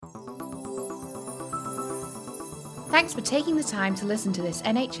Thanks for taking the time to listen to this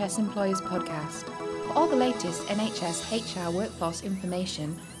NHS Employers podcast. For all the latest NHS HR workforce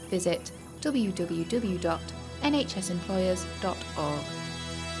information, visit www.nhsemployers.org.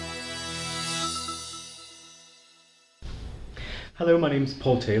 Hello, my name's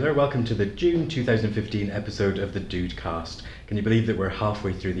Paul Taylor. Welcome to the June 2015 episode of the Dudecast. Can you believe that we're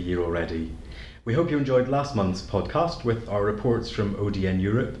halfway through the year already? We hope you enjoyed last month's podcast with our reports from ODN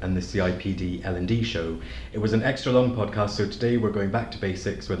Europe and the CIPD L&D show. It was an extra long podcast, so today we're going back to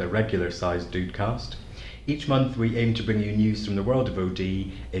basics with a regular sized Dudecast. Each month we aim to bring you news from the world of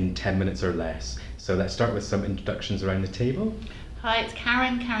OD in 10 minutes or less. So let's start with some introductions around the table. Hi, it's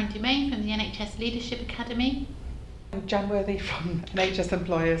Karen Dumain from the NHS Leadership Academy. I'm Jan Worthy from NHS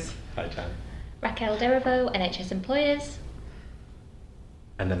Employers. Hi, Jan. Raquel Derivo, NHS Employers.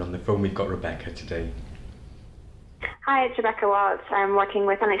 And then on the phone we've got Rebecca today. Hi, it's Rebecca Watts. I'm working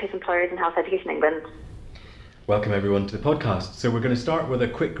with NHS Employers in Health Education England. Welcome everyone to the podcast. So we're going to start with a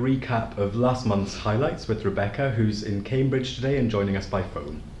quick recap of last month's highlights with Rebecca, who's in Cambridge today and joining us by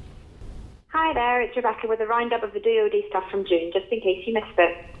phone. Hi there, it's Rebecca with a roundup of the DoD stuff from June, just in case you missed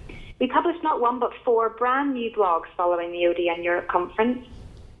it. We published not one but 4 brand new blogs following the ODN Europe conference.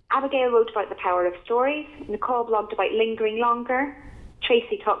 Abigail wrote about the power of stories, Nicole blogged about lingering longer,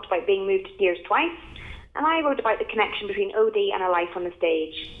 Tracy talked about being moved years twice, and I wrote about the connection between OD and a life on the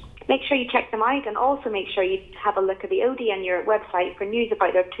stage. Make sure you check them out, and also make sure you have a look at the ODN Europe website for news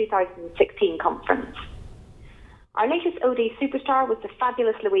about their 2016 conference. Our latest OD superstar was the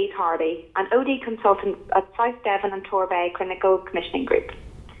fabulous Louise Hardy, an OD consultant at South Devon and Torbay Clinical Commissioning Group.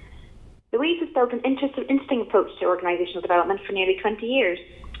 Louise has built an interesting approach to organisational development for nearly 20 years.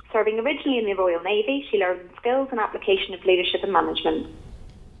 Serving originally in the Royal Navy, she learned skills and application of leadership and management.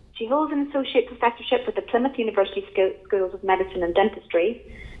 She holds an associate professorship with the Plymouth University Schools of Medicine and Dentistry,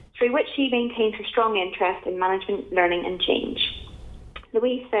 through which she maintains her strong interest in management, learning and change.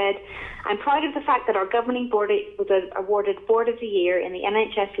 Louise said, "I'm proud of the fact that our governing board was awarded Board of the Year in the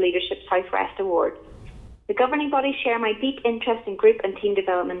NHS Leadership Southwest Award. The governing body share my deep interest in group and team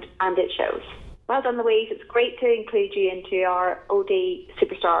development, and it shows." Well done, Louise. It's great to include you into our OD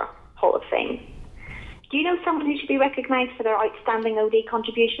Superstar Hall of Fame. Do you know someone who should be recognised for their outstanding OD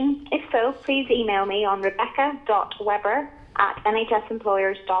contribution? If so, please email me on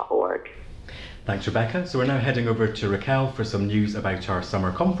rebecca.weber@nhsemployers.org. Thanks, Rebecca. So we're now heading over to Raquel for some news about our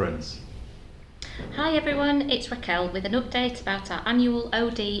summer conference. Hi everyone, it's Raquel with an update about our annual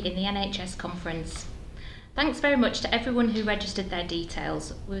OD in the NHS conference. Thanks very much to everyone who registered their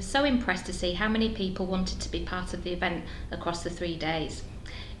details. We were so impressed to see how many people wanted to be part of the event across the 3 days.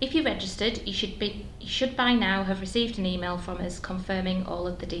 If you registered, you should by now have received an email from us confirming all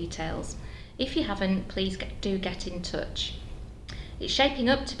of the details. If you haven't, please do get in touch. It's shaping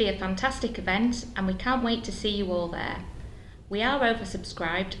up to be a fantastic event and we can't wait to see you all there. We are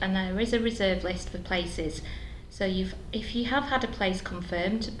oversubscribed and there is a reserve list for places, so if you have had a place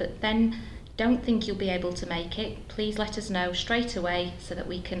confirmed but then don't think you'll be able to make it, please let us know straight away so that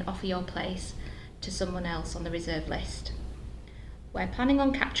we can offer your place to someone else on the reserve list. We're planning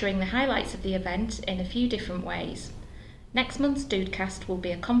on capturing the highlights of the event in a few different ways. Next month's Dudecast will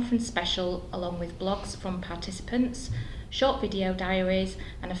be a conference special along with blogs from participants, short video diaries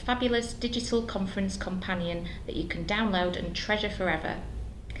and a fabulous digital conference companion that you can download and treasure forever.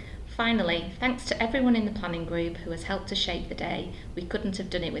 Finally, thanks to everyone in the planning group who has helped to shape the day. We couldn't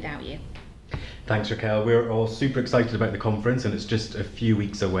have done it without you. Thanks, Raquel. We're all super excited about the conference and it's just a few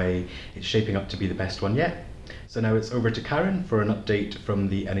weeks away. It's shaping up to be the best one yet. So now it's over to Karen for an update from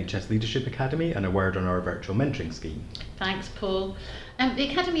the NHS Leadership Academy and a word on our virtual mentoring scheme. Thanks, Paul. The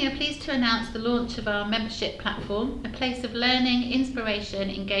Academy are pleased to announce the launch of our membership platform, a place of learning, inspiration,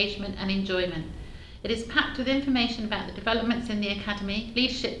 engagement and enjoyment. It is packed with information about the developments in the Academy,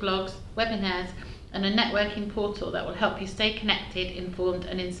 leadership blogs, webinars and a networking portal that will help you stay connected, informed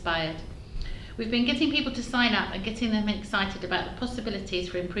and inspired. We've been getting people to sign up and getting them excited about the possibilities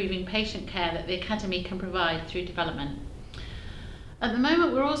for improving patient care that the Academy can provide through development. At the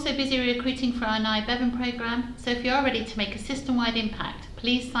moment, we're also busy recruiting for our NI Bevan programme, so if you are ready to make a system-wide impact,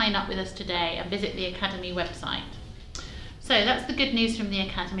 please sign up with us today and visit the Academy website. So that's the good news from the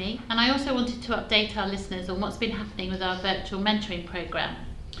Academy, and I also wanted to update our listeners on what's been happening with our virtual mentoring programme.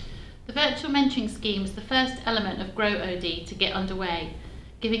 The virtual mentoring scheme is the first element of Grow OD to get underway,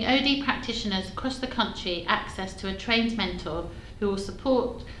 giving OD practitioners across the country access to a trained mentor who will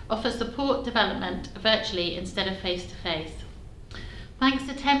offer support development virtually instead of face-to-face. Thanks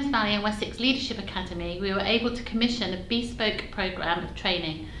to Thames Valley and Wessex Leadership Academy, we were able to commission a bespoke programme of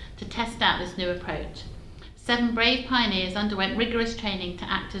training to test out this new approach. 7 brave pioneers underwent rigorous training to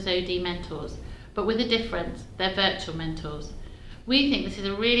act as OD mentors, but with a difference, they're virtual mentors. We think this is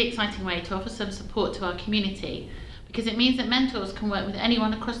a really exciting way to offer some support to our community because it means that mentors can work with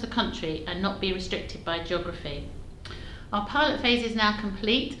anyone across the country and not be restricted by geography. Our pilot phase is now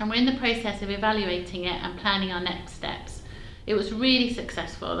complete and we're in the process of evaluating it and planning our next steps. It was really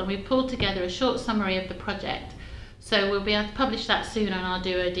successful and we've pulled together a short summary of the project, so we'll be able to publish that soon on our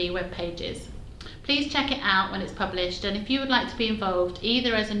DoOD web pages. Please check it out when it's published, and if you would like to be involved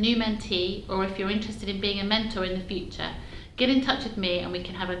either as a new mentee or if you're interested in being a mentor in the future, get in touch with me and we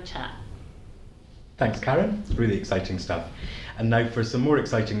can have a chat. Thanks, Karen. It's really exciting stuff. And now for some more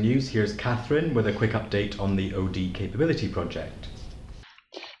exciting news, here's Catherine with a quick update on the OD Capability Project.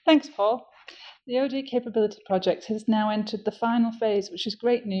 Thanks, Paul. The OD Capability Project has now entered the final phase, which is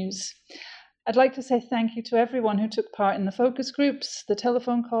great news. I'd like to say thank you to everyone who took part in the focus groups, the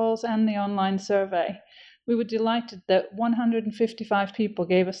telephone calls, and the online survey. We were delighted that 155 people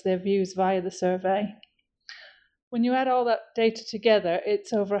gave us their views via the survey. When you add all that data together,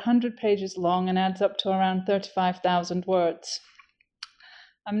 it's over 100 pages long and adds up to around 35,000 words.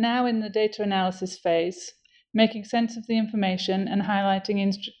 I'm now in the data analysis phase, making sense of the information and highlighting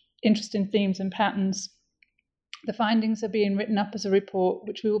interesting themes and patterns. The findings are being written up as a report,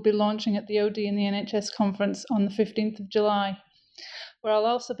 which we will be launching at the OD in the NHS conference on the 15th of July, where I'll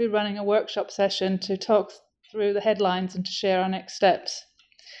also be running a workshop session to talk through the headlines and to share our next steps.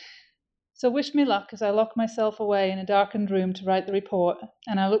 So wish me luck as I lock myself away in a darkened room to write the report,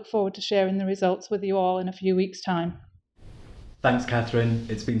 and I look forward to sharing the results with you all in a few weeks' time. Thanks, Catherine.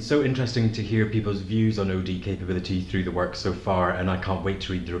 It's been so interesting to hear people's views on OD capability through the work so far, and I can't wait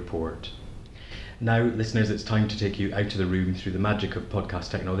to read the report. Now, listeners, it's time to take you out of the room through the magic of podcast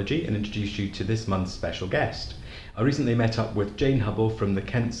technology and introduce you to this month's special guest. I recently met up with Jane Hubble from the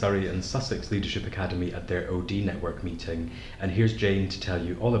Kent, Surrey and Sussex Leadership Academy at their OD Network meeting, and here's Jane to tell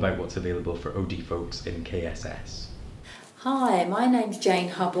you all about what's available for OD folks in KSS. Hi, my name's Jane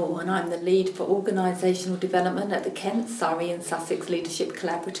Hubble and I'm the lead for organisational development at the Kent, Surrey and Sussex Leadership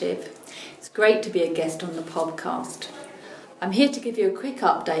Collaborative. It's great to be a guest on the podcast. I'm here to give you a quick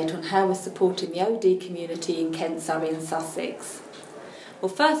update on how we're supporting the OD community in Kent, Surrey and Sussex. Well,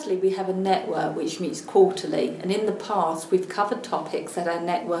 firstly, we have a network which meets quarterly, and in the past we've covered topics that our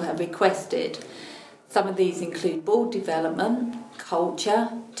network have requested. Some of these include board development, culture,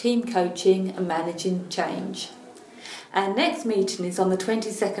 team coaching and managing change. Our next meeting is on the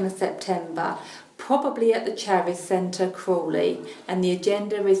 22nd of September, probably at the Charis Centre, Crawley, and the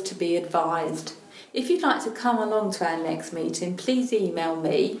agenda is to be advised. If you'd like to come along to our next meeting, please email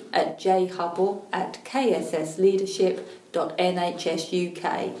me at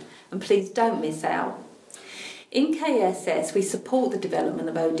jhubble@kssleadership.nhs.uk, and please don't miss out. In KSS, we support the development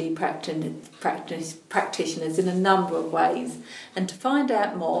of OD practitioners in a number of ways, and to find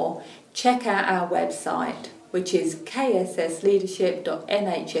out more, check out our website, which is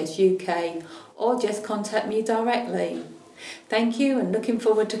kssleadership.nhs.uk, or just contact me directly. Thank you, and looking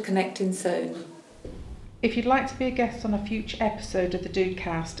forward to connecting soon. If you'd like to be a guest on a future episode of the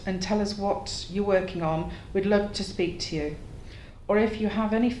Dudecast and tell us what you're working on, we'd love to speak to you. Or if you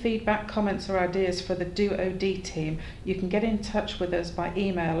have any feedback, comments or ideas for the DoOD team, you can get in touch with us by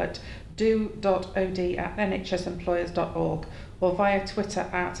email at do.od@nhsemployers.org or via Twitter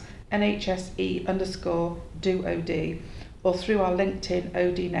at NHSE_DoOD or through our LinkedIn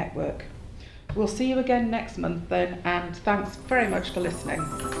OD network. We'll see you again next month then, and thanks very much for listening.